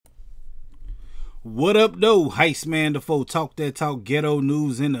What up, though? Heist Man the Foe. Talk that talk, ghetto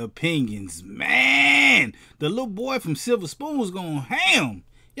news and opinions. Man, the little boy from Silver Spoon's going ham.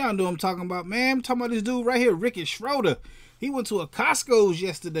 Y'all know what I'm talking about, man. I'm talking about this dude right here, Ricky Schroder. He went to a Costco's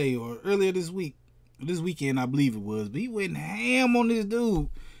yesterday or earlier this week. This weekend, I believe it was. But he went ham on this dude.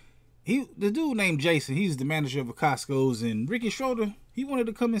 The dude named Jason, he's the manager of a Costco's. And Ricky Schroder, he wanted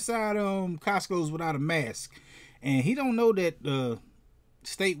to come inside Costco's without a mask. And he don't know that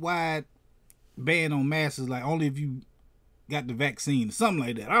statewide ban on masks is like only if you got the vaccine or something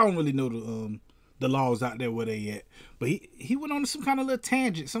like that. I don't really know the laws out there where they at. But he went on some kind of little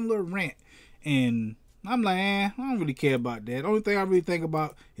tangent, some little rant. And I'm like, I don't really care about that. The only thing I really think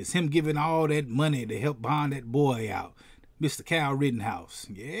about is him giving all that money to help bond that boy out. Mr. Kyle Rittenhouse.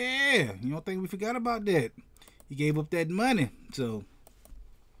 Yeah, you don't think we forgot about that. He gave up that money. So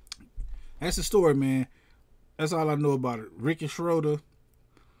that's the story, man. That's all I know about it. Ricky Schroder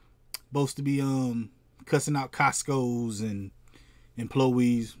supposed to be cussing out Costco's and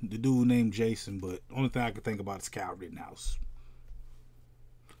employees. The dude named Jason, but the only thing I can think about is Kyle Rittenhouse.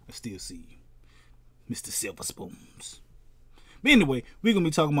 I still see you, Mr. Silver Spoons. But anyway, we're going to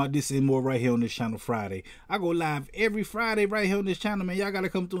be talking about this and more right here on this channel Friday. I go live every Friday right here on this channel, man. Y'all got to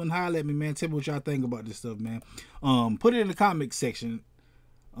come through and holler at me, man. Tell me what y'all think about this stuff, man. Put it in the comment section.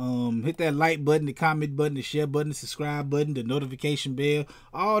 Hit that like button, the comment button, the share button, the subscribe button, the notification bell,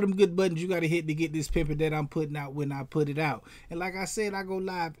 all them good buttons you got to hit to get this pimping that I'm putting out when I put it out. And like I said, I go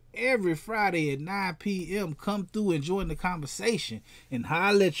live every Friday at 9 p.m. Come through and join the conversation and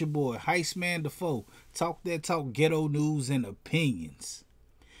holler at your boy, Heist Man the Foe. Talk that talk, ghetto news and opinions.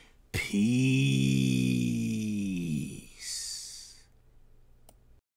 Peace.